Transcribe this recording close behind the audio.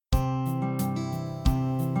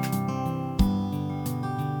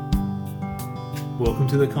Welcome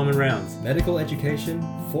to the Common Rounds. Medical education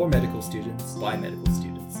for medical students by medical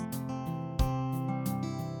students.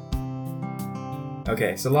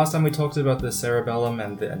 Okay, so last time we talked about the cerebellum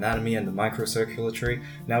and the anatomy and the microcirculatory.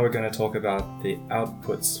 Now we're going to talk about the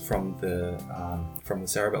outputs from the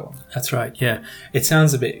cerebellum. That's right, yeah. It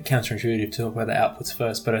sounds a bit counterintuitive to talk about the outputs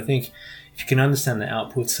first, but I think if you can understand the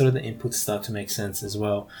outputs, sort of the inputs start to make sense as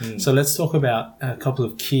well. So let's talk about a couple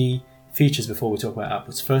of key features before we talk about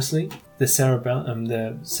outputs. Firstly, the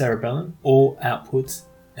cerebellum, all outputs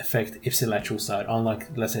affect ipsilateral side, unlike,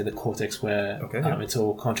 let's say, the cortex where it's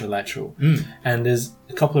all contralateral. And there's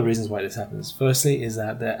a couple of reasons why this happens. Firstly is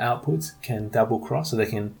that the outputs can double cross, so they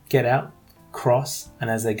can get out, cross, and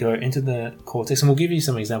as they go into the cortex, and we'll give you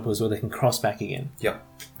some examples where they can cross back again. Yep.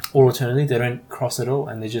 Or alternatively, they don't cross at all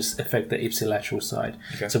and they just affect the ipsilateral side.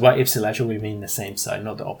 Okay. So by ipsilateral, we mean the same side,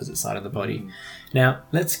 not the opposite side of the body. Now,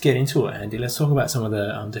 let's get into it, Andy. Let's talk about some of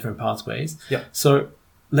the different pathways. Yep. So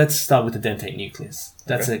let's start with the dentate nucleus.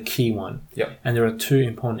 That's a key one. Yep. And there are two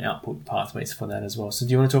important output pathways for that as well. So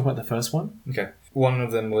do you want to talk about the first one? Okay. One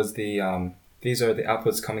of them was these are the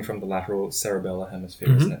outputs coming from the lateral cerebellar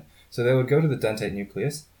hemisphere, isn't it? So they would go to the dentate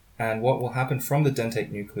nucleus. And what will happen from the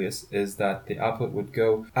dentate nucleus is that the output would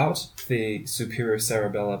go out the superior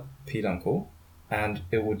cerebellar peduncle, and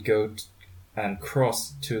it would go and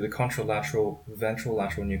cross to the contralateral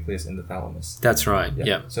ventrolateral nucleus in the thalamus. That's right,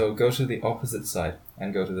 yeah. So go to the opposite side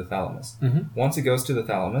and go to the thalamus. Once it goes to the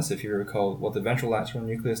thalamus, if you recall, what the ventrolateral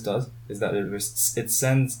nucleus does is that it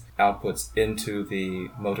sends outputs into the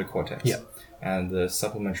motor cortex. Yeah. And the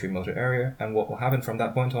supplementary motor area. And what will happen from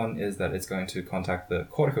that point on is that it's going to contact the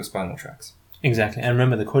corticospinal tracts. Exactly. And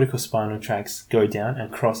remember, the corticospinal tracts go down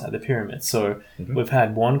and cross at the pyramid. So we've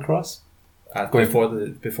had one cross. Before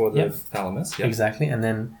the thalamus. Yep. Exactly. And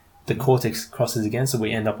then the cortex crosses again, so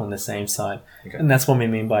we end up on the same side. Okay. And that's what we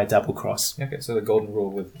mean by a double cross. Okay, so the golden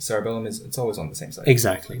rule with cerebellum is it's always on the same side.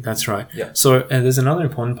 Exactly, that's right. Yeah. So there's another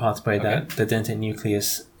important pathway that the dentate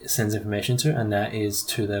nucleus sends information to, and that is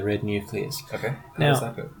to the red nucleus. Okay, how does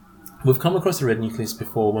that go? We've come across the red nucleus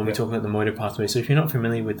before when we talk about the motor pathway, so if you're not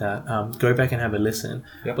familiar with that, go back and have a listen.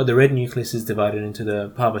 Yep. But the red nucleus is divided into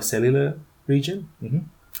the parvocellular region,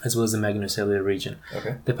 as well as the magnocellular region.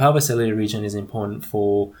 Okay. The parvocellular region is important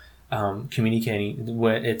for communicating,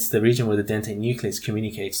 where it's the region where the dentate nucleus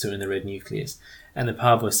communicates to in the red nucleus. And the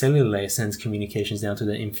parvocellular layer sends communications down to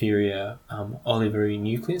the inferior olivary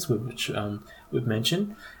nucleus, which we've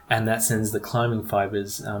mentioned, and that sends the climbing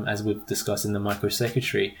fibers, as we've discussed in the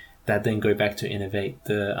microcircuitry, that then go back to innervate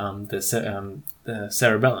the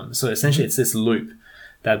cerebellum. So essentially, it's this loop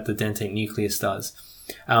that the dentate nucleus does.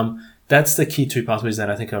 That's the key two pathways that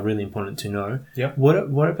I think are really important to know. Yeah. What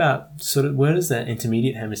about where does the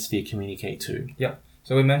intermediate hemisphere communicate to? Yeah.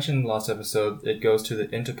 So we mentioned last episode it goes to the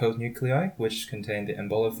interpost nuclei, which contain the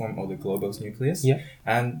emboliform or the globose nucleus. Yeah.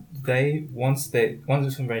 And once this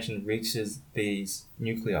information reaches these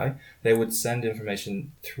nuclei, they would send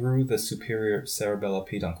information through the superior cerebellar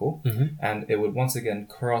peduncle, and it would once again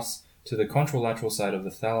cross to the contralateral side of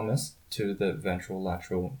the thalamus to the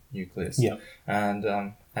ventrolateral nucleus. Yeah.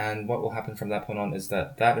 And what will happen from that point on is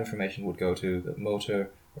that information would go to the motor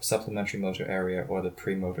or supplementary motor area or the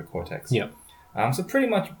premotor cortex. Yeah. So pretty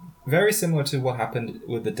much very similar to what happened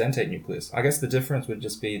with the dentate nucleus. I guess the difference would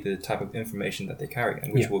just be the type of information that they carry,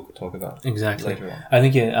 and which we'll talk about later on. I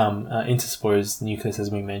think interspose nucleus, as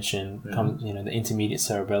we mentioned, the intermediate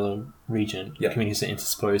cerebellar region communicates to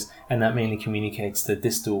interspose, and that mainly communicates the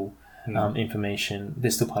distal information,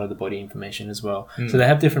 distal part of the body information as well. So they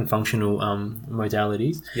have different functional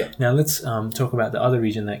modalities. Yep. Now let's talk about the other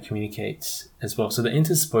region that communicates as well. So the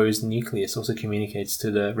intersposed nucleus also communicates to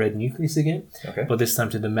the red nucleus again, but this time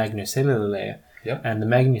to the magnocellular layer. Yep. And the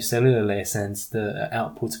magnocellular layer sends the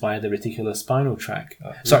outputs via the reticulospinal tract.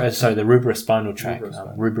 The rubrospinal tract,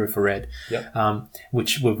 rubro for red,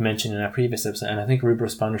 which we've mentioned in our previous episode. And I think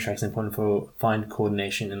rubrospinal tract is important for fine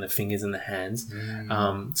coordination in the fingers and the hands.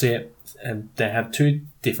 And they have two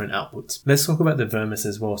different outputs. Let's talk about the vermis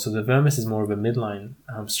as well. So the vermis is more of a midline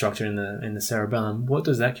structure in the cerebellum. What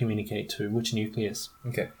does that communicate to? Which nucleus?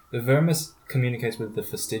 Okay. The vermis communicates with the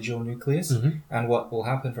fastigial nucleus, and what will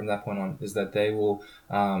happen from that point on is that they will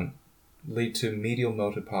lead to medial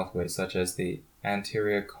motor pathways such as the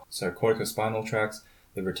corticospinal tracts,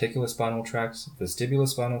 the reticulospinal tracts,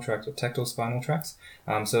 vestibulospinal tracts, or tectospinal tracts.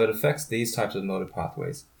 So it affects these types of motor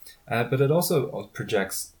pathways. But it also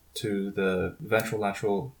projects to the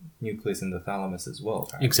ventrolateral nucleus in the thalamus as well.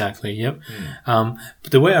 Right? Exactly, yep.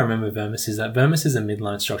 But the way I remember vermis is that vermis is a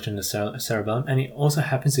midline structure in the cerebellum, and it also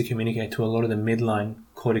happens to communicate to a lot of the midline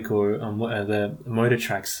cortical, the motor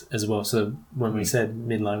tracts as well. So when we said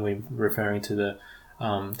midline, we're referring to the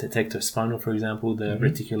detector spinal, for example, the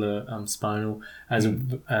reticular spinal, as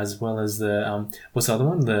well as the what's the other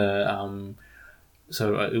one?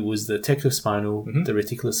 So it was the tectospinal, the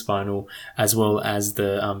reticular spinal, as well as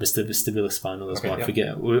the vestibular spinal as well.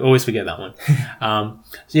 We always forget that one.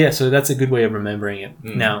 So that's a good way of remembering it.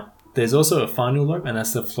 Now, there's also a final lobe, and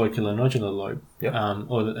that's the folliculonodular lobe,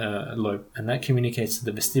 or the lobe, and that communicates to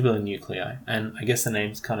the vestibular nuclei. And I guess the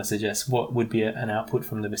name kind of suggests what would be an output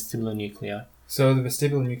from the vestibular nuclei. So the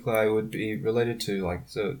vestibular nuclei would be related to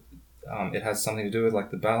it has something to do with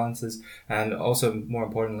the balances, and also more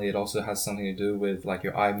importantly, it also has something to do with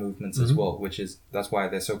your eye movements as well, that's why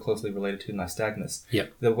they're so closely related to nystagmus.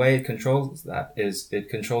 The way it controls that is it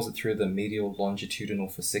controls it through the medial longitudinal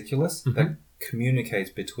fasciculus that communicates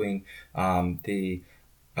between the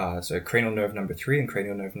cranial nerve number 3 and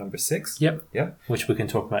cranial nerve number 6. Which we can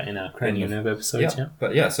talk about in our cranial nerve episodes.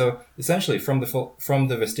 But so essentially from the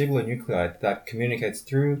vestibular nuclei that communicates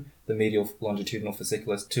through the medial longitudinal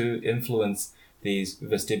fasciculus to influence these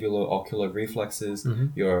vestibulo-ocular reflexes,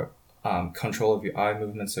 your control of your eye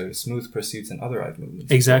movements, so smooth pursuits and other eye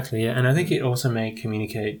movements. Exactly, yeah. And I think it also may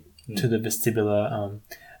communicate to the vestibular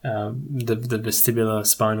the vestibular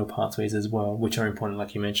spinal pathways as well, which are important,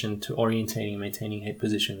 like you mentioned, to orientating and maintaining head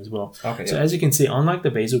position as well. So as you can see, unlike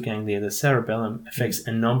the basal ganglia, the cerebellum affects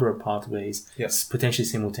a number of pathways potentially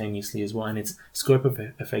simultaneously as well, and its scope of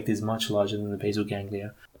effect is much larger than the basal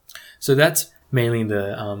ganglia. So that's mainly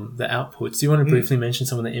the outputs. Do you want to briefly mention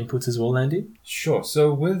some of the inputs as well, Andy? Sure.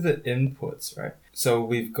 So with the inputs, right? So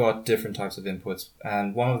we've got different types of inputs,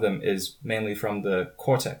 and one of them is mainly from the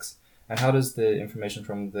cortex. And how does the information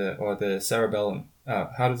from the cerebellum,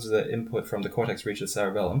 how does the input from the cortex reach the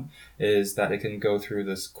cerebellum is that it can go through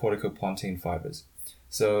this corticopontine fibers.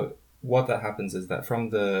 So what that happens is that from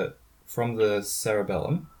the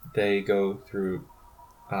cerebellum, they go through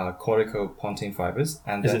corticopontine fibers,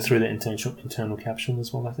 and is it through the internal capsule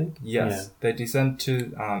as well? I think. Yes, they descend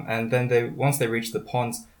to, and then once they reach the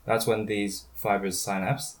pons, that's when these fibers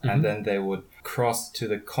synapse, and then they would cross to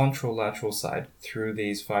the contralateral side through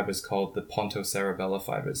these fibers called the pontocerebellar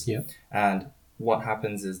fibers. And what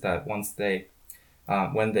happens is that once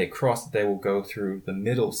when they cross, they will go through the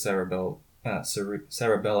middle cerebellar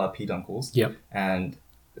peduncles, and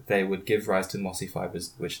they would give rise to mossy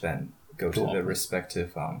fibers, which then go to the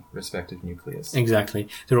respective nucleus. Exactly.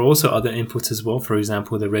 There are also other inputs as well. For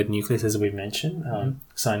example, the red nucleus, as we mentioned,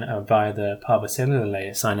 via the parvocellular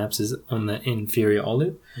layer, synapses on the inferior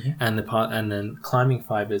olive, and then climbing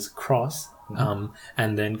fibers cross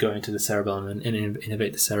and then go into the cerebellum and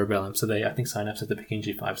innervate the cerebellum. So I think synapse at the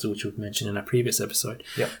Purkinje fibers, which we've mentioned in our previous episode.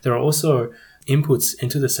 There are also inputs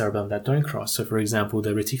into the cerebellum that don't cross. So, for example,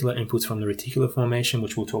 the reticular inputs from the reticular formation,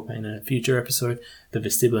 which we'll talk about in a future episode, the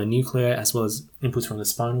vestibular nuclei, as well as inputs from the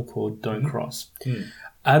spinal cord don't cross.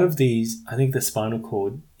 Out of these, I think the spinal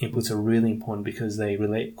cord inputs are really important because they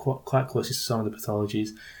relate quite closely to some of the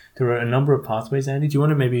pathologies. There are a number of pathways, Andy. Do you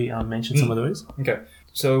want to maybe mention some of those? Okay.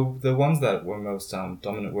 So the ones that were most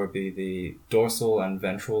dominant would be the dorsal and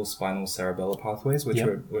ventral spinal cerebellar pathways, which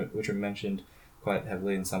are mentioned quite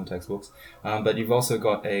heavily in some textbooks. But you've also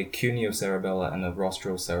got a cuneo-cerebellar and a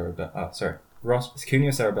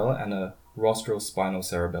cuneo-cerebellar and a rostral-spinal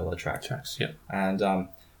cerebellar tracts. And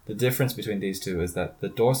the difference between these two is that the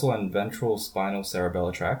dorsal and ventral spinal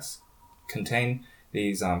cerebellar tracts contain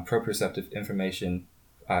these proprioceptive information.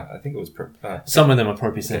 I think it was... some of them are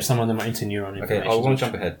proprioceptive, some of them are interneuron information. Okay, I won't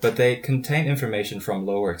jump ahead. But they contain information from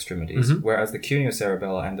lower extremities, whereas the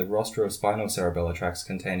cuneo-cerebellar and the rostral-spinal cerebellar tracts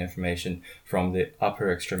contain information from the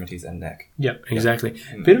upper extremities and neck. Exactly.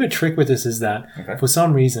 A bit of a trick with this is that, for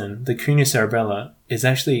some reason, the cuneo-cerebellar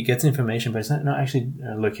gets information, but it's not actually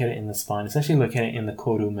located in the spine. It's actually located in the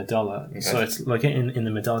caudal medulla. So it's located in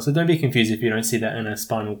the medulla. So don't be confused if you don't see that in a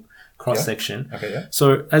spinal cross-section.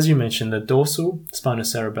 So, as you mentioned, the dorsal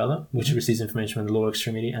spinocerebellar, which receives information from the lower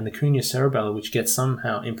extremity, and the cuneo-cerebellar, which gets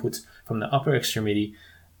somehow inputs from the upper extremity,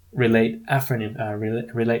 relate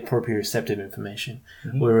proprioceptive information.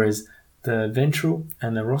 Whereas the ventral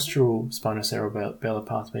and the rostral spinocerebellar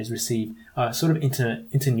pathways receive sort of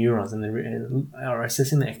interneurons, and they are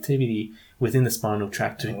assessing the activity within the spinal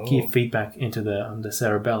tract to give feedback into the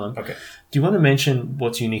cerebellum. Do you want to mention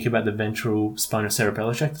what's unique about the ventral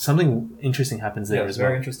spinocerebellar tract? Something interesting happens there as well.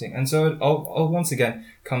 Very interesting. And so it all once again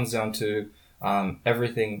comes down to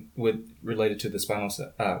everything related to the spinal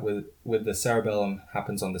with the cerebellum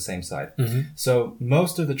happens on the same side. Mm-hmm. So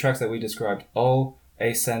most of the tracks that we described all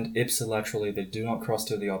ascend ipsilaterally; they do not cross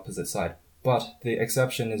to the opposite side. But the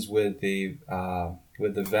exception is with the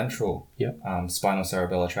ventral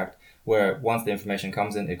spinocerebellar tract, where once the information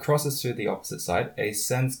comes in, it crosses to the opposite side,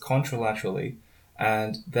 ascends contralaterally,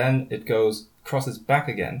 and then it crosses back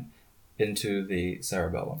again into the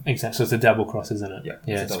cerebellum. Exactly. So it's a double cross, isn't it?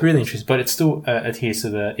 Yeah. It's really interesting, but it still adheres to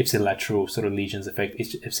the ipsilateral sort of lesions affect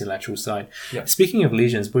ipsilateral side. Yeah. Speaking of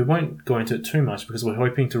lesions, we won't go into it too much because we're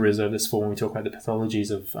hoping to reserve this for when we talk about the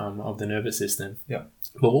pathologies of the nervous system. Yeah.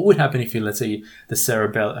 But what would happen if let's say, the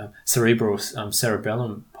cerebral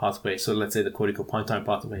cerebellum pathway, so let's say the corticopontine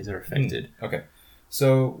pathways are affected? Okay.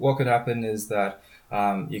 So what could happen is that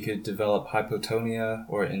you could develop hypotonia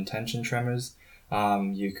or intention tremors.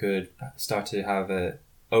 You could start to have a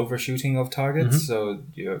overshooting of targets, Mm-hmm. so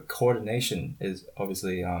your coordination is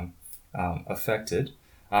obviously affected.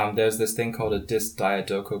 There's this thing called a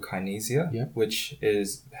dysdiadochokinesia, which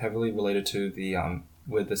is heavily related to the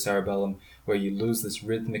with the cerebellum, where you lose this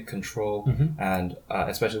rhythmic control, and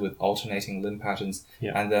especially with alternating limb patterns.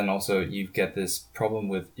 And then also you get this problem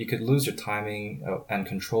with, you could lose your timing and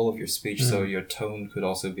control of your speech, so your tone could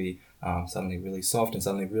also be suddenly really soft and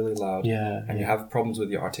suddenly really loud. And you have problems with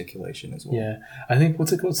your articulation as well. I think,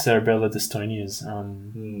 what's it called? Cerebellar dystonias.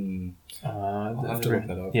 I'll have to look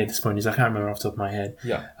that up. Dystonias. I can't remember off the top of my head.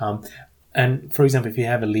 And for example, if you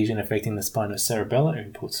have a lesion affecting the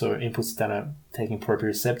spinocerebellar inputs, or inputs that are taking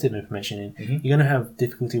proprioceptive information in, you're going to have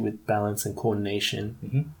difficulty with balance and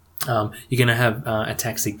coordination. You're going to have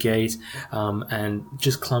ataxic gait and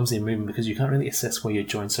just clumsy movement, because you can't really assess where your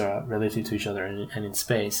joints are relative to each other and in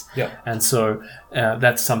space. And so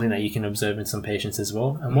that's something that you can observe in some patients as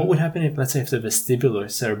well. And what would happen if, let's say, if the vestibular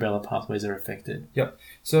cerebellar pathways are affected?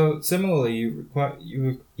 So similarly,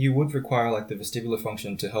 you would require like the vestibular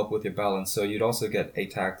function to help with your balance. So you'd also get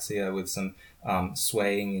ataxia with some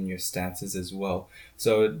swaying in your stances as well.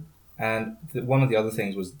 And one of the other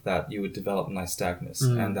things was that you would develop nystagmus,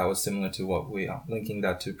 and that was similar to what we linking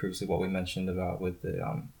that to previously what we mentioned about with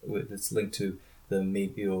the with its link to the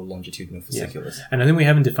medial longitudinal fasciculus. And I think we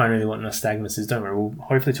haven't defined really what nystagmus is, don't we? We'll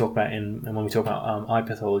hopefully talk about and when we talk about eye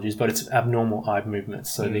pathologies, but it's abnormal eye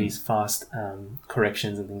movements, so these fast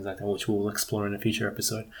corrections and things like that, which we'll explore in a future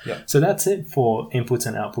episode. So that's it for inputs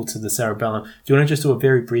and outputs of the cerebellum. Do you want to just do a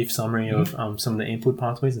very brief summary of some of the input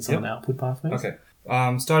pathways and some of the output pathways? Okay.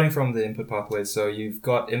 Starting from the input pathways, so you've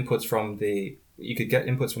got inputs from you could get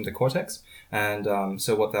inputs from the cortex, and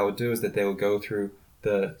so what that would do is that they will go through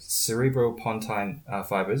the cerebropontine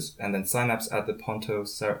fibers, and then synapse at the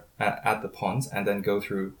at the pons, and then go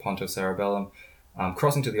through pontocerebellum,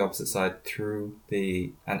 crossing to the opposite side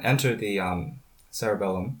and enter the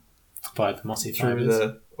cerebellum by the mossy fibers. Through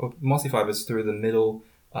the mossy fibers through the middle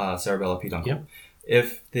cerebellar peduncle.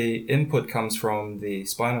 If the input comes from the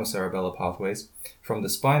spinocerebellar pathways, from the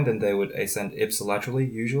spine, then they would ascend ipsilaterally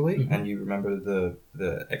usually, and you remember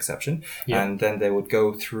the exception, and then they would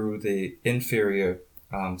go through the inferior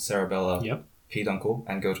cerebellar peduncle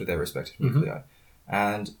and go to their respective nuclei.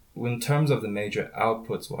 And in terms of the major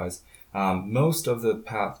outputs wise, most of the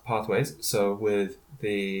pathways, so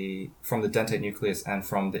from the dentate nucleus and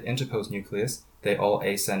from the interpost nucleus, they all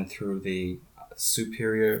ascend through the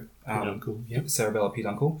superior cerebellar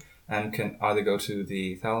peduncle, and can either go to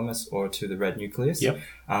the thalamus or to the red nucleus.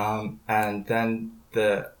 And then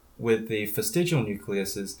with the fastigial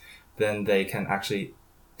nucleuses, then they can actually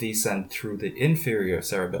descend through the inferior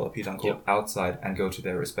cerebellar peduncle outside and go to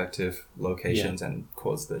their respective locations and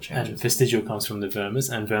cause the changes. And vestigial comes from the vermis,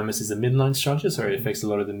 and vermis is a midline structure, so it affects a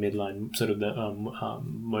lot of the midline sort of the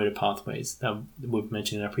motor pathways that we've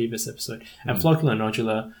mentioned in our previous episode. And floccular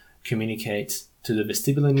nodular communicates to the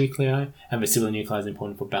vestibular nuclei, and vestibular nuclei is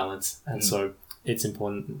important for balance, and so it's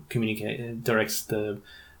important, directs the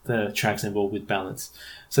tracts involved with balance.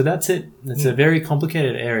 So that's it. It's a very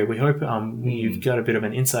complicated area. We hope you've got a bit of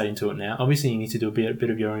an insight into it now. Obviously, you need to do a bit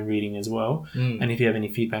of your own reading as well, and if you have any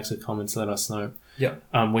feedbacks or comments, let us know.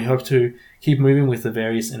 We hope to keep moving with the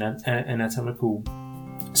various anatomical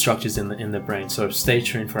structures in the brain, so stay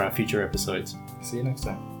tuned for our future episodes. See you next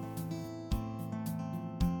time.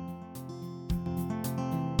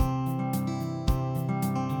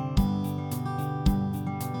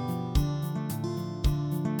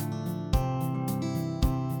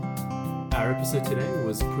 Our episode today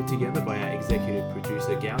was put together by our executive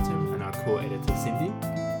producer Gautam and our core editor Cindy.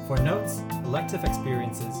 For notes, elective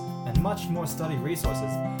experiences, and much more study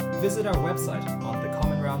resources, visit our website on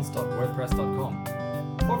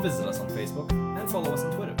thecommonrounds.wordpress.com or visit us on Facebook and follow us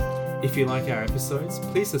on Twitter. If you like our episodes,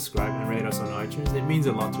 please subscribe and rate us on iTunes. It means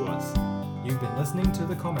a lot to us. You've been listening to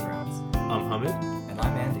The Common Rounds. I'm Hamid. And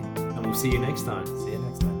I'm Andy. And we'll see you next time. See you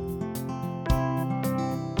next time.